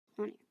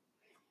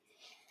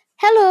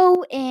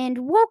Hello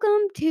and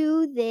welcome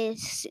to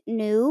this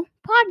new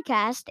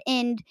podcast.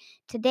 And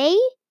today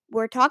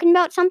we're talking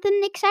about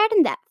something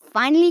exciting that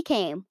finally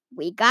came.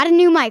 We got a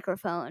new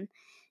microphone.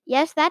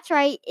 Yes, that's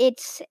right.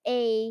 It's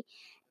a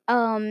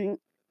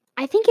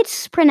I think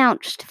it's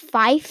pronounced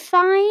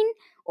Fifine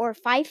or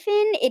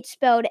Fifine. It's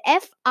spelled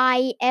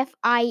Fifine,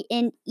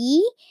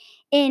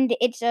 and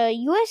it's a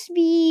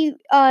USB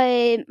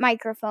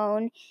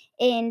microphone,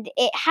 and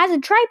it has a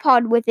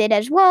tripod with it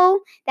as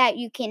well that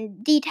you can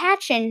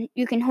detach and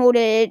you can hold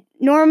it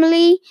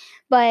normally,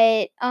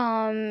 but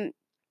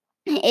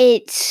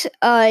it's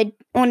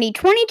only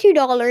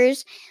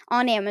 $22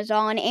 on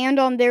Amazon and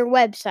on their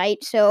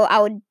website, so I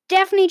would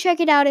definitely check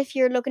it out if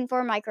you're looking for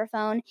a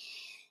microphone.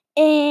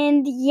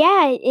 And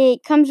yeah,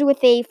 it comes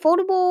with a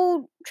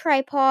foldable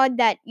tripod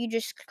that you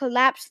just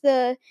collapse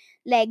the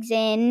legs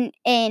in.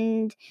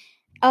 And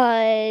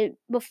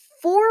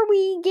before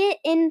we get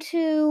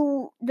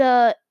into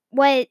the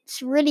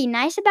what's really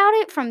nice about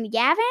it from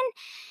Gavin,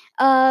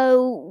 uh,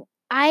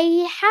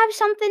 I have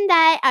something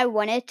that I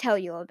want to tell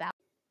you about.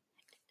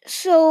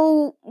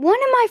 So, one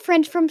of my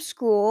friends from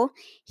school,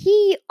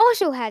 he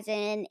also has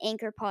an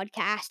Anchor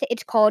podcast.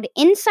 It's called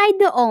Inside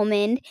the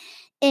Almond.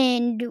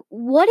 And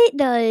what it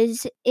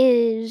does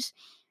is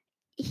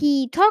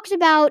he talks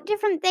about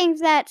different things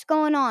that's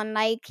going on.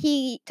 Like,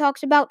 he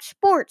talks about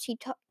sports.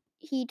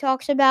 He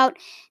talks about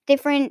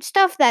different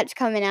stuff that's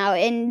coming out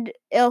and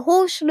a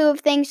whole slew of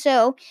things.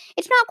 So,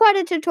 it's not quite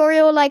a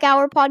tutorial like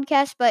our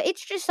podcast, but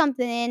it's just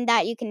something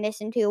that you can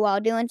listen to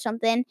while doing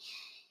something.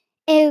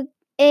 And,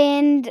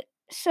 and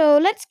so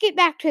let's get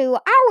back to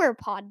our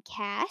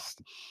podcast.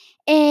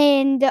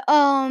 And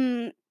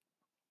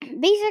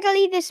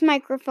basically this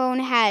microphone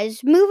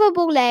has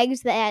movable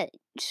legs that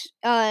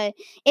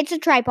it's a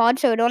tripod,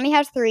 so it only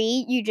has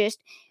 3. You just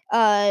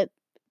uh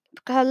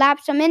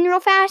collapse them in real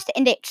fast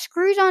and it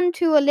screws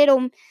onto a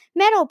little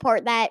metal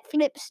part that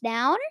flips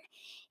down,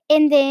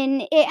 and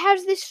then it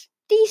has this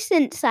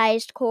decent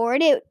sized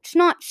cord. It's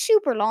not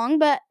super long,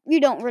 but you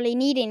don't really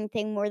need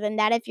anything more than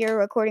that if you're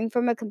recording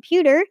from a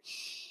computer.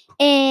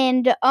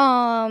 And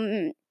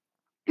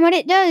what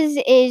it does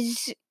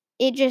is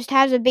it just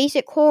has a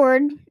basic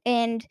cord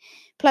and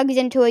plugs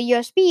into a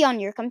USB on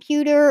your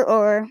computer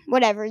or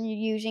whatever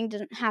you're using.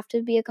 Doesn't have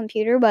to be a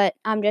computer, but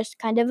I'm just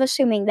kind of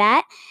assuming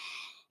that.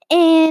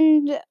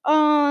 And yeah,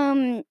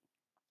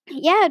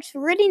 it's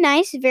really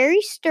nice,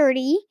 very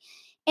sturdy.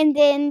 And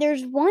then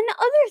there's one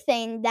other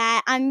thing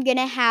that I'm going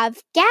to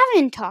have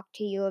Gavin talk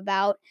to you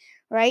about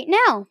right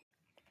now.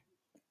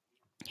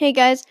 Hey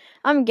guys,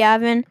 I'm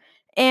Gavin,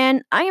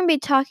 and I'm going to be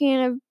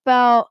talking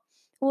about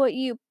what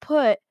you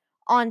put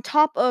on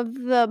top of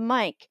the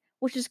mic,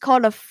 which is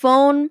called a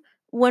phone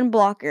wind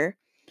blocker.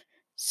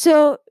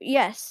 So,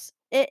 yes,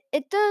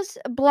 it does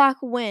block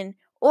wind,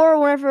 or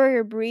whenever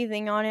you're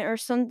breathing on it or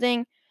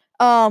something,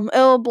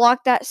 it'll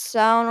block that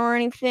sound or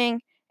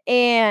anything,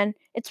 and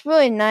it's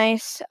really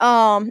nice.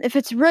 If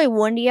it's really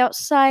windy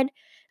outside,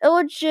 it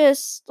will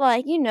just,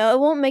 it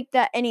won't make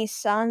that any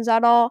sounds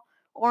at all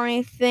or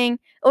anything.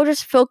 It'll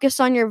just focus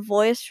on your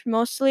voice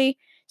mostly.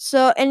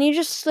 So, and you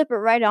just slip it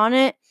right on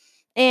it,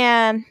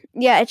 and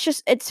yeah,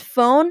 it's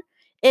phone.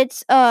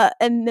 It's a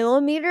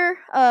millimeter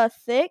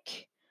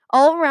thick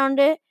all around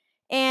it,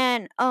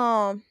 and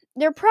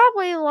they're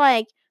probably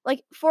like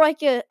for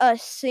like a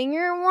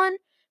singer one,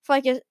 for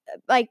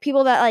like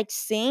people that like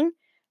sing,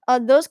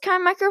 those kind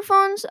of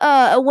microphones,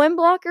 a wind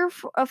blocker,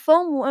 a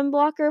foam wind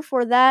blocker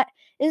for that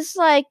is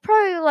like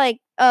probably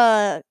like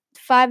 $5,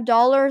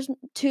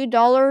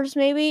 $2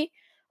 maybe.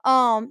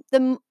 At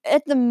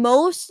the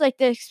most, like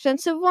the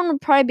expensive one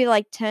would probably be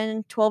like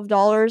 $10,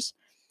 $12,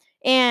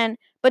 and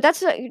but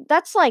that's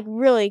like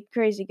really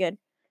crazy good.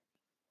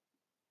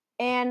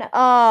 And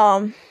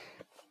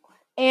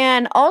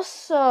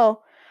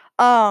also,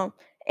 um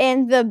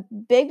and the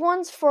big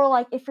ones for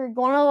like if you're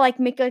gonna like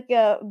make like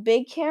a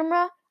big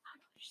camera,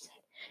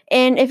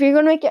 and if you're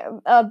gonna make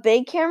a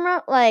big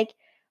camera, like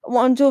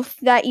ones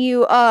that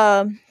you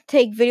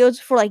take videos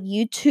for like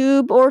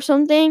YouTube or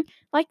something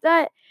like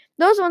that,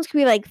 those ones could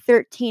be like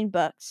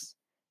 $13.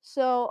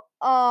 So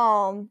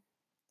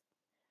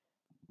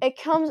it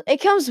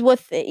comes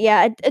with it.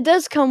 Yeah, it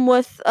does come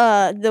with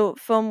the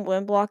foam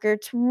wind blocker.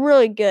 It's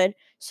really good.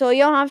 So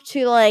you don't have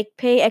to like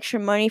pay extra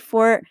money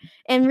for it.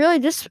 And really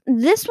this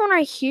one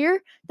right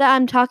here that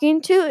I'm talking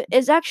to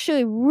is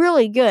actually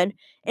really good.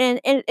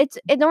 And it's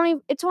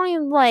only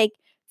like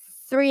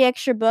 $3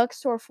 extra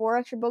or $4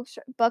 extra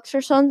bucks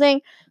or something.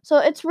 So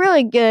it's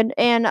really good.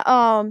 And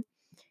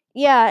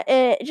yeah,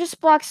 it just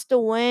blocks the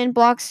wind,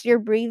 blocks your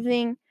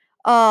breathing,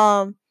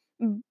 um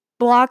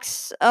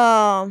blocks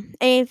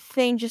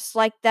anything just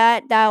like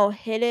that'll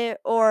hit it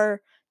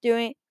or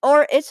doing,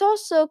 or it's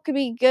also could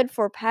be good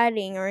for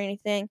padding or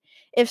anything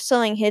if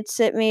something hits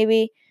it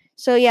maybe.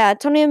 So yeah,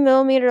 20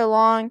 millimeter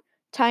long,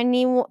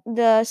 tiny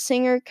the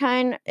singer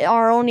kind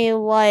are only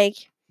like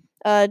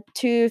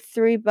 $2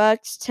 3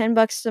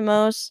 $10 the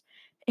most.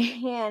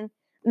 And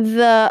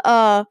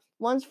the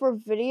ones for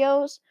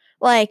videos,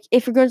 like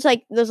if you're going to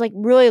like those like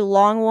really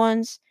long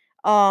ones,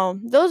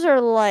 Those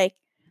are like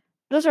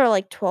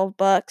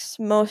 $12.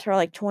 Most are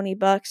like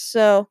 $20.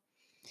 So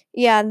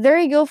yeah, there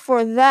you go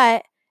for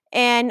that.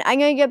 And I'm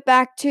gonna get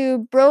back to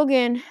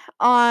Brogan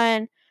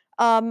on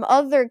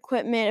other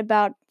equipment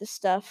about the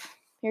stuff.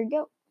 Here you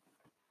go.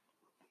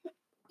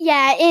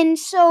 Yeah, and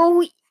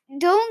so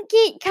don't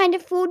get kind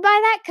of fooled by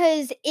that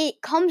because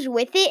it comes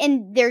with it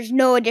and there's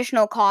no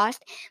additional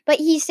cost. But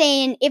he's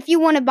saying if you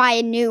want to buy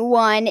a new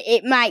one,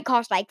 it might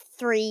cost like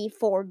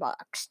 $3-4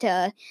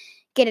 to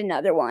get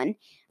another one.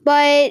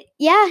 But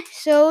yeah,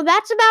 so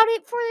that's about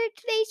it for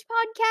today's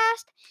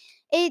podcast.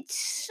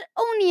 It's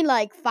only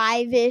like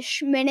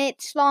 5-ish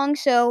minutes long,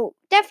 so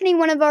definitely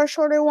one of our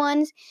shorter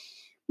ones.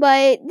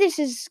 But this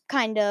is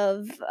kind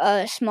of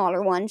a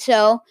smaller one.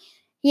 So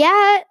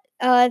yeah,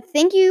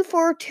 thank you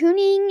for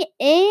tuning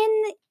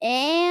in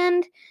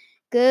and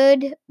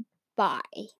goodbye.